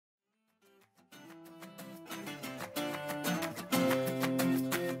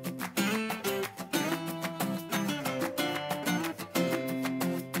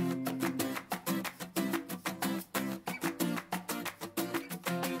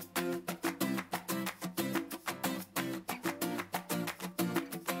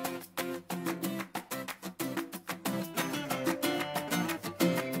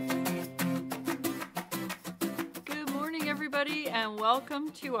everybody, and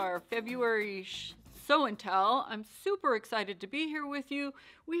welcome to our February Show and Tell. I'm super excited to be here with you.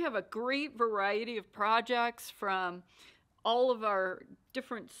 We have a great variety of projects from all of our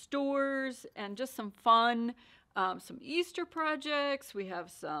different stores and just some fun, some Easter projects. We have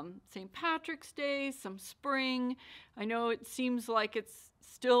some St. Patrick's Day, some spring. I know it seems like it's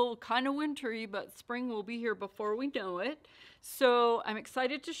still kind of wintry, but spring will be here before we know it. So I'm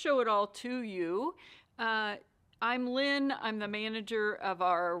excited to show it all to you. I'm Lynn. I'm the manager of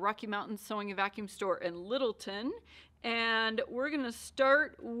our Rocky Mountain Sewing and Vacuum store in Littleton. And we're going to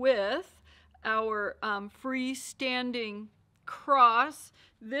start with our freestanding cross.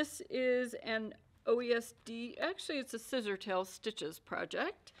 This is an OESD, actually it's a scissor tail stitches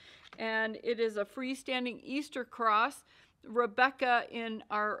project. And it is a freestanding Easter cross. Rebecca in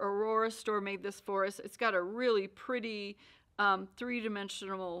our Aurora store made this for us. It's got a really pretty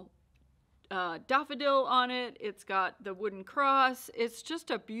three-dimensional daffodil on it. It's got the wooden cross. It's just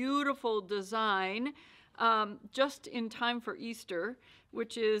a beautiful design, just in time for Easter,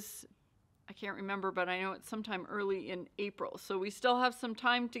 which is, I can't remember, but I know it's sometime early in April. So we still have some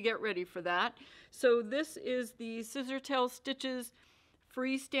time to get ready for that. So this is the Scissor Tail Stitches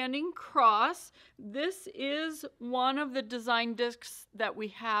freestanding cross. This is one of the design discs that we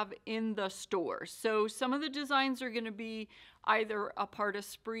have in the store. So some of the designs are going to be either a part of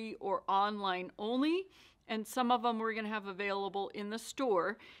Spree or online only, and some of them we're going to have available in the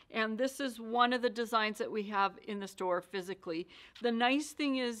store. And this is one of the designs that we have in the store physically. The nice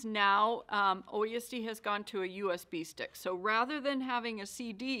thing is now OESD has gone to a USB stick. So rather than having a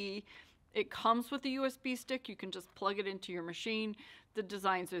CD, it comes with a USB stick. You can just plug it into your machine. The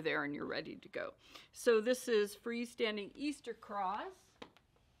designs are there and you're ready to go. So this is freestanding Easter cross.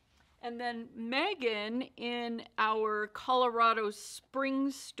 And then Megan in our Colorado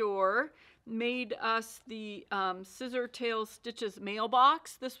Springs store made us the Scissor Tail Stitches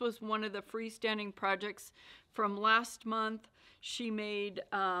mailbox. This was one of the freestanding projects from last month. She made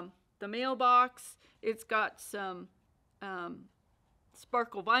the mailbox. It's got some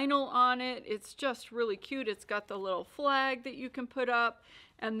sparkle vinyl on it. It's just really cute. It's got the little flag that you can put up,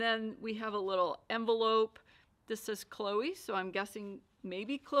 and then we have a little envelope. This is Chloe, so I'm guessing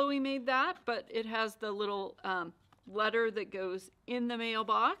maybe Chloe made that, but it has the little letter that goes in the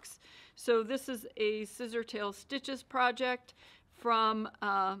mailbox. So this is a Scissor Tail Stitches project from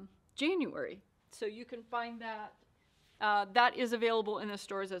January. So you can find that. That is available in the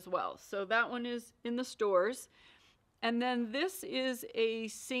stores as well. So that one is in the stores. And then this is a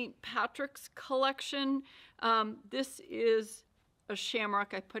St. Patrick's collection. This is a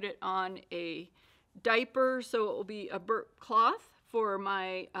shamrock. I put it on a diaper, so it will be a burp cloth for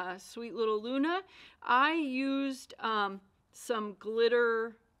my sweet little Luna. I used some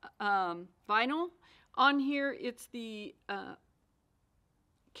glitter vinyl on here. It's the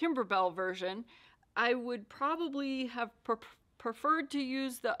Kimberbell version. I would probably have preferred to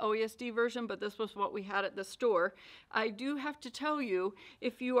use the OESD version, but this was what we had at the store. I do have to tell you,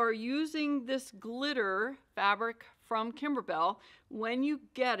 if you are using this glitter fabric from Kimberbell, when you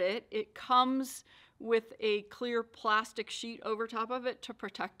get it, it comes with a clear plastic sheet over top of it to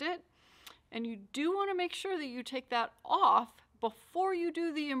protect it. And you do want to make sure that you take that off before you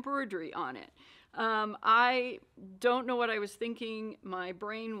do the embroidery on it. I don't know what I was thinking. My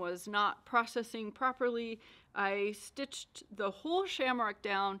brain was not processing properly. I stitched the whole shamrock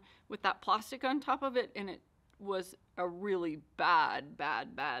down with that plastic on top of it, and it was a really bad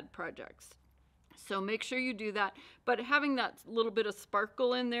project. So make sure you do that. But having that little bit of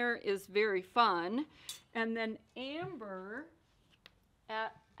sparkle in there is very fun. And then Amber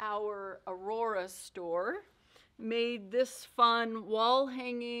at our Aurora store made this fun wall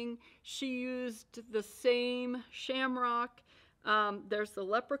hanging. She used the same shamrock. There's the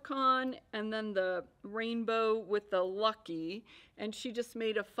leprechaun and then the rainbow with the lucky. And she just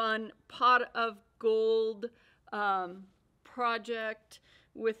made a fun pot of gold project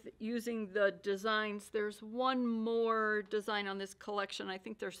with using the designs. There's one more design on this collection. I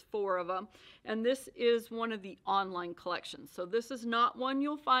think there's 4 of them. And this is one of the online collections. So this is not one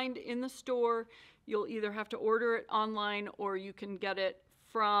you'll find in the store. You'll either have to order it online or you can get it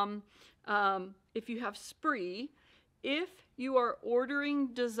from, if you have Spree. If you are ordering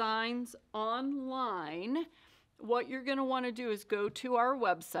designs online, what you're going to want to do is go to our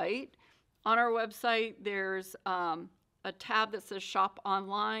website. On our website, there's a tab that says Shop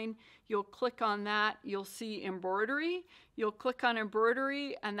Online. You'll click on that. You'll see embroidery. You'll click on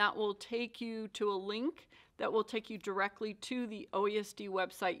embroidery, and that will take you to a link that will take you directly to the OESD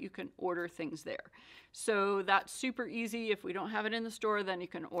website. You can order things there. So that's super easy. If we don't have it in the store, then you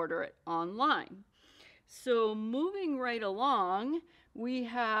can order it online. So moving right along, we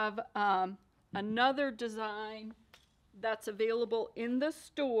have another design that's available in the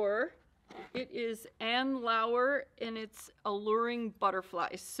store. It is Ann Lauer, and it's Alluring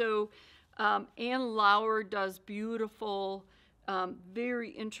Butterflies. So Ann Lauer does beautiful,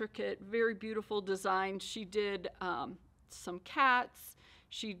 very intricate, very beautiful designs. She did some cats.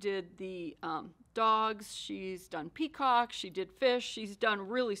 She did the dogs. She's done peacocks. She did fish. She's done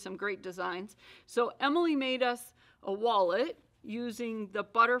really some great designs. So Emily made us a wallet using the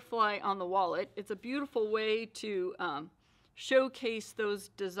butterfly on the wallet. It's a beautiful way to showcase those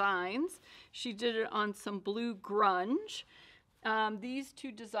designs. She did it on some blue grunge. These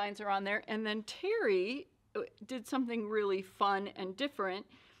two designs are on there. And then Terry did something really fun and different.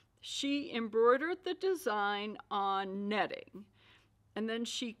 She embroidered the design on netting. And then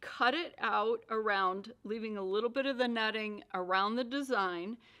she cut it out around, leaving a little bit of the netting around the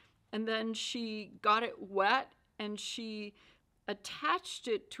design. And then she got it wet and she attached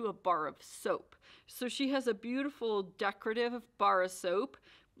it to a bar of soap. So she has a beautiful decorative bar of soap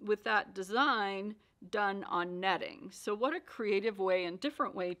with that design done on netting. So what a creative way and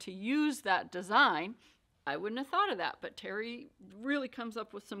different way to use that design. I wouldn't have thought of that, but Terry really comes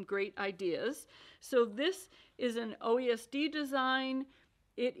up with some great ideas. So this is an OESD design.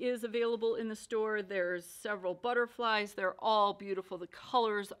 It is available in the store. There's several butterflies. They're all beautiful. The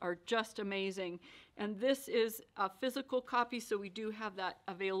colors are just amazing. And this is a physical copy, so we do have that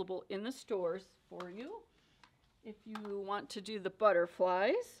available in the stores for you if you want to do the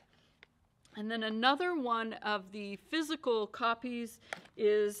butterflies. And then another one of the physical copies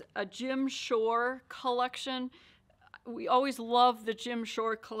is a Jim Shore collection. We always love the Jim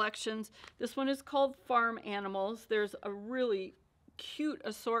Shore collections. This one is called Farm Animals. There's a really cute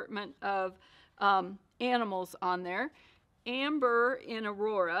assortment of animals on there. Amber in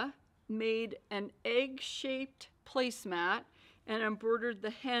Aurora made an egg-shaped placemat and embroidered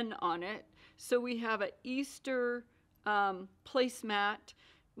the hen on it. So we have an Easter placemat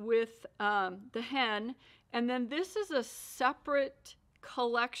with the hen, and then this is a separate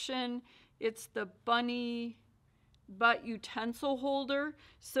collection. It's the bunny butt utensil holder.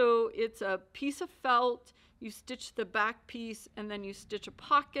 So it's a piece of felt, you stitch the back piece, and then you stitch a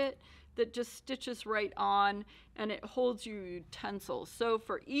pocket that just stitches right on, and it holds your utensils. So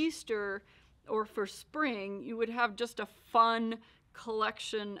for Easter or for spring, you would have just a fun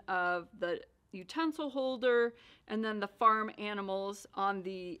collection of the utensil holder and then the farm animals on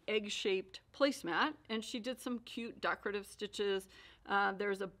the egg-shaped placemat. And she did some cute decorative stitches.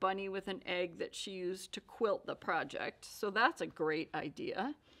 There's a bunny with an egg that she used to quilt the project. So that's a great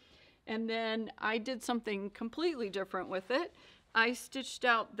idea. And then I did something completely different with it. I stitched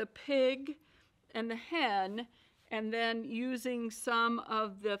out the pig and the hen, and then using some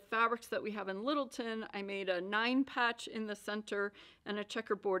of the fabrics that we have in Littleton, I made a 9 patch in the center and a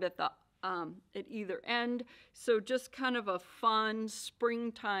checkerboard at either end. So just kind of a fun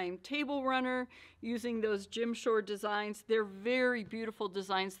springtime table runner using those Jim Shore designs. They're very beautiful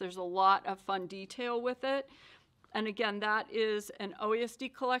designs. There's a lot of fun detail with it. And again, that is an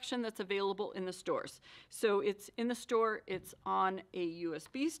OESD collection that's available in the stores. So it's in the store, it's on a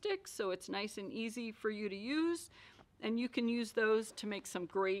USB stick, so it's nice and easy for you to use. And you can use those to make some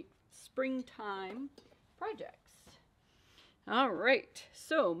great springtime projects. All right,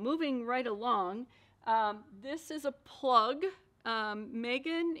 so moving right along, this is a plug.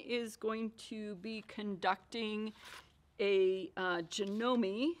 Megan is going to be conducting a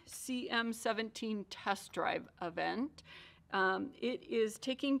Janome CM17 test drive event. It is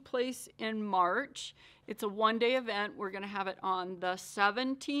taking place in March. It's a one-day event. We're going to have it on the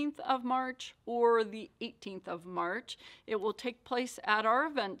 17th of March or the 18th of March. It will take place at our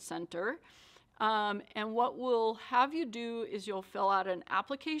event center. And what we'll have you do is you'll fill out an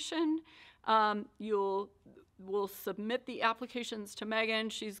application. We'll submit the applications to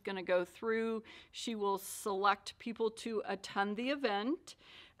Megan. She's going to go through. She will select people to attend the event.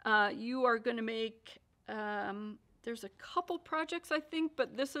 You are going to make, there's a couple projects, I think,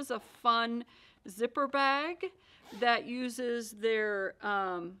 but this is a fun zipper bag that uses their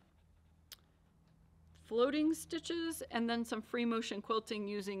floating stitches and then some free motion quilting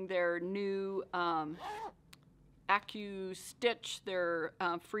using their new Accu-Stitch, their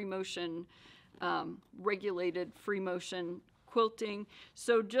free motion, regulated free motion quilting.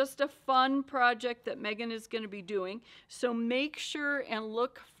 So just a fun project that Megan is going to be doing. So make sure and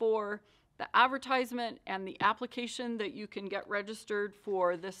look for the advertisement and the application that you can get registered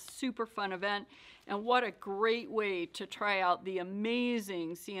for this super fun event. And what a great way to try out the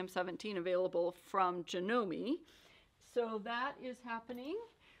amazing CM17 available from Janome. So that is happening.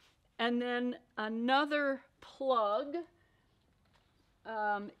 And then another plug,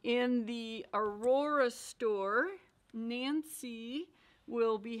 in the Aurora store, Nancy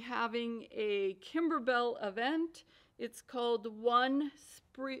will be having a Kimberbell event. It's called One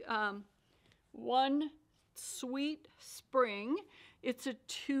Sweet Spring. It's a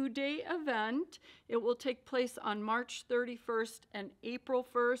 2-day event. It will take place on March 31st and April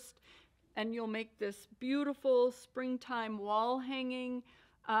 1st, and you'll make this beautiful springtime wall hanging.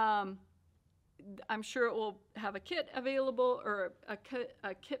 I'm sure it will have a kit available, or a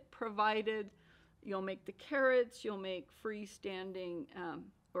kit provided. You'll make the carrots, you'll make freestanding,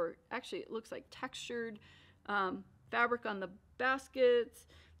 or actually it looks like textured fabric on the baskets.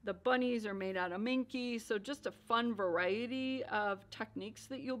 The bunnies are made out of minky, so just a fun variety of techniques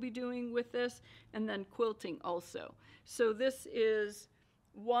that you'll be doing with this, and then quilting also. So this is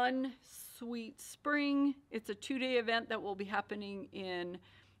One Sweet Spring. It's a 2-day event that will be happening in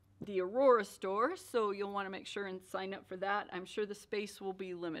the Aurora store, so you'll want to make sure and sign up for that. I'm sure the space will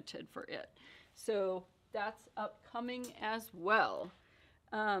be limited for it. So that's upcoming as well.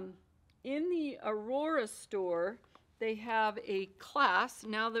 In the Aurora store, they have a class,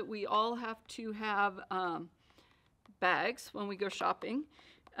 now that we all have to have bags when we go shopping.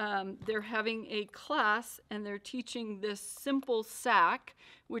 They're having a class, and they're teaching this simple sack,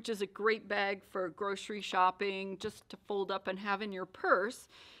 which is a great bag for grocery shopping, just to fold up and have in your purse.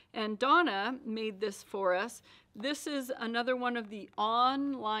 And Donna made this for us. This is another one of the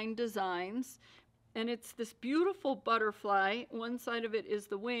online designs, and it's this beautiful butterfly. One side of it is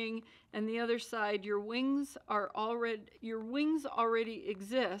the wing, and the other side, your wings already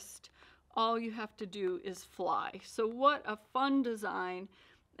exist. All you have to do is fly. So what a fun design,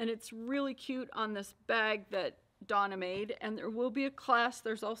 and it's really cute on this bag that Donna made. And there will be a class.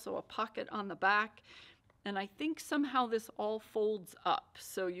 There's also a pocket on the back. And I think somehow this all folds up,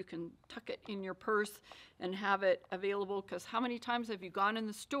 so you can tuck it in your purse and have it available, because how many times have you gone in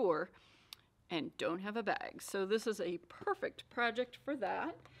the store and don't have a bag? So this is a perfect project for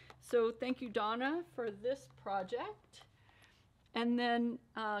that. So thank you, Donna, for this project. And then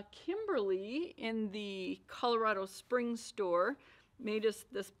Kimberly in the Colorado Springs store made us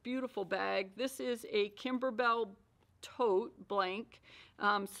this beautiful bag. This is a Kimberbell tote blank.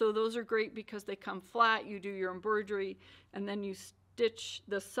 So those are great because they come flat. You do your embroidery and then you stitch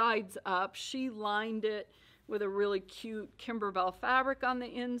the sides up. She lined it with a really cute Kimberbell fabric on the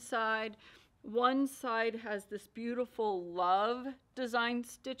inside. One side has this beautiful love design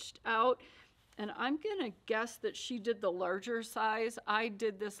stitched out, and I'm gonna guess that she did the larger size. I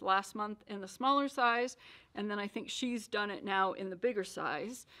did this last month in the smaller size, and then I think she's done it now in the bigger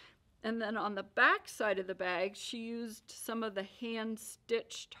size. And then on the back side of the bag, she used some of the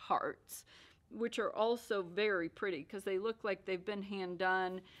hand-stitched hearts, which are also very pretty because they look like they've been hand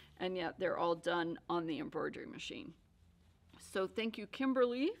done, and yet they're all done on the embroidery machine. So thank you,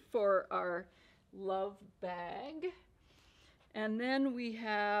 Kimberly, for our love bag. And then we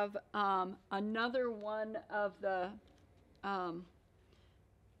have another one of the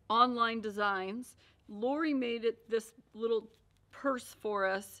online designs. Lori made it this little purse for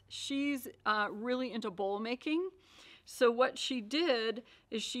us. She's really into bowl making. So what she did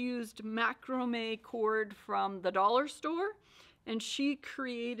is she used macrame cord from the dollar store, and she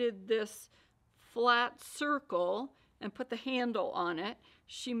created this flat circle and put the handle on it.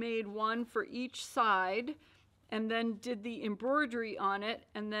 She made one for each side and then did the embroidery on it,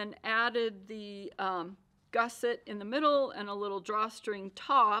 and then added the gusset in the middle and a little drawstring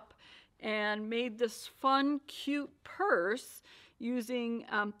top, and made this fun, cute purse using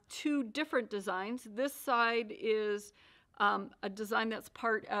 2 different designs. This side is a design that's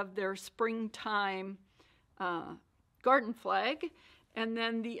part of their springtime garden flag, and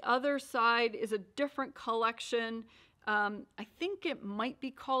then the other side is a different collection. I think it might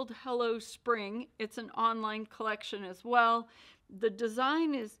be called Hello Spring. It's an online collection as well. The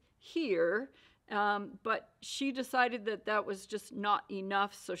design is here, but she decided that that was just not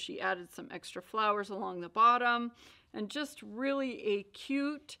enough, so she added some extra flowers along the bottom, and just really a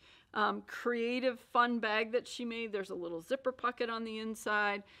cute, creative, fun bag that she made. There's a little zipper pocket on the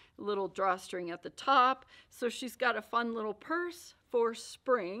inside, a little drawstring at the top. So she's got a fun little purse for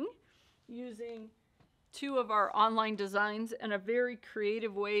spring using 2 of our online designs and a very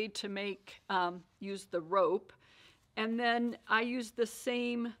creative way to make, use the rope. And then I used the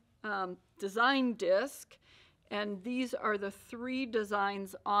same design disc, and these are the 3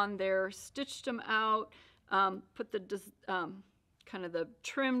 designs on there, stitched them out, put the kind of the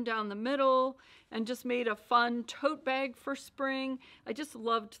trim down the middle, and just made a fun tote bag for spring. I just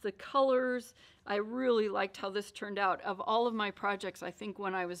loved the colors. I really liked how this turned out. Of all of my projects, I think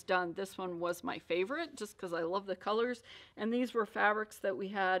when I was done, this one was my favorite, just because I love the colors. And these were fabrics that we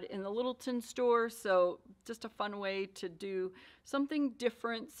had in the Littleton store, so just a fun way to do something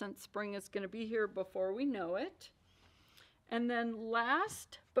different since spring is going to be here before we know it. And then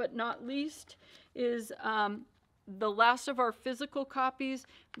last but not least is the last of our physical copies.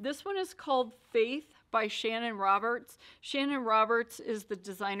 This one is called Faith by Shannon Roberts. Shannon Roberts is the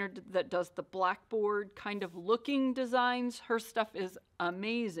designer that does the blackboard kind of looking designs. Her stuff is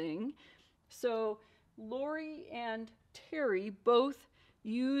amazing. So Lori and Terry both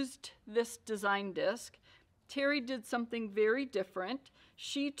used this design disc. Terry did something very different.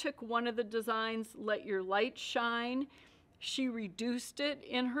 She took one of the designs, Let Your Light Shine. She reduced it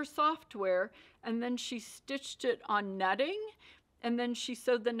in her software, and then she stitched it on netting, and then she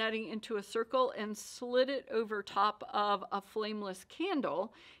sewed the netting into a circle and slid it over top of a flameless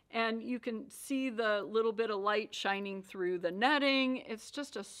candle. And you can see the little bit of light shining through the netting. It's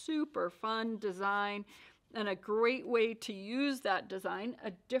just a super fun design and a great way to use that design, a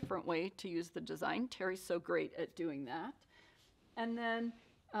different way to use the design. Terry's so great at doing that. And then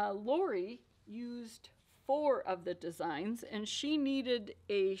Lori used 4 of the designs, and she needed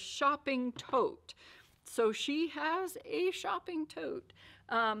a shopping tote. So she has a shopping tote.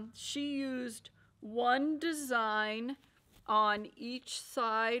 She used one design on each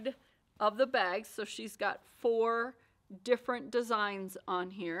side of the bag, so she's got 4 different designs on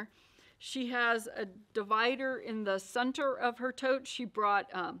here. She has a divider in the center of her tote. She brought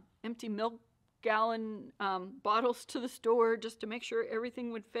empty milk gallon bottles to the store just to make sure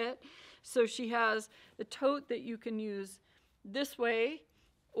everything would fit. So she has the tote that you can use this way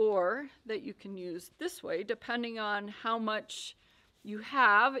or that you can use this way, depending on how much you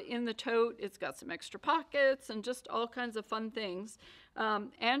have in the tote. It's got some extra pockets and just all kinds of fun things.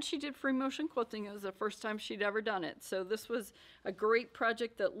 And she did free motion quilting. It was the first time she'd ever done it. So this was a great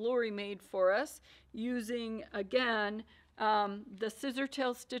project that Lori made for us using, again, the Scissor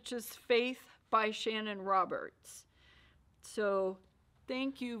Tail Stitches Faith by Shannon Roberts. So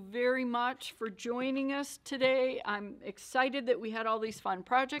thank you very much for joining us today. I'm excited that we had all these fun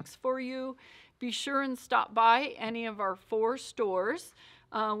projects for you. Be sure and stop by any of our 4 stores.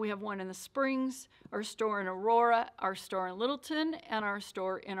 We have one in the Springs, our store in Aurora, our store in Littleton, and our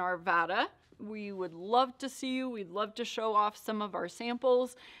store in Arvada. We would love to see you. We'd love to show off some of our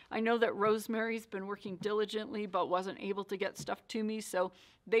samples. I know that Rosemary's been working diligently but wasn't able to get stuff to me, so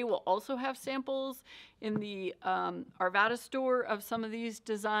they will also have samples in the Arvada store of some of these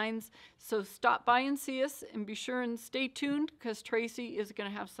designs. So stop by and see us, and be sure and stay tuned because Tracy is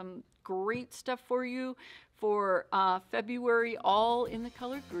going to have some great stuff for you for February, all in the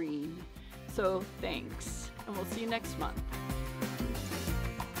color green. So thanks, and we'll see you next month.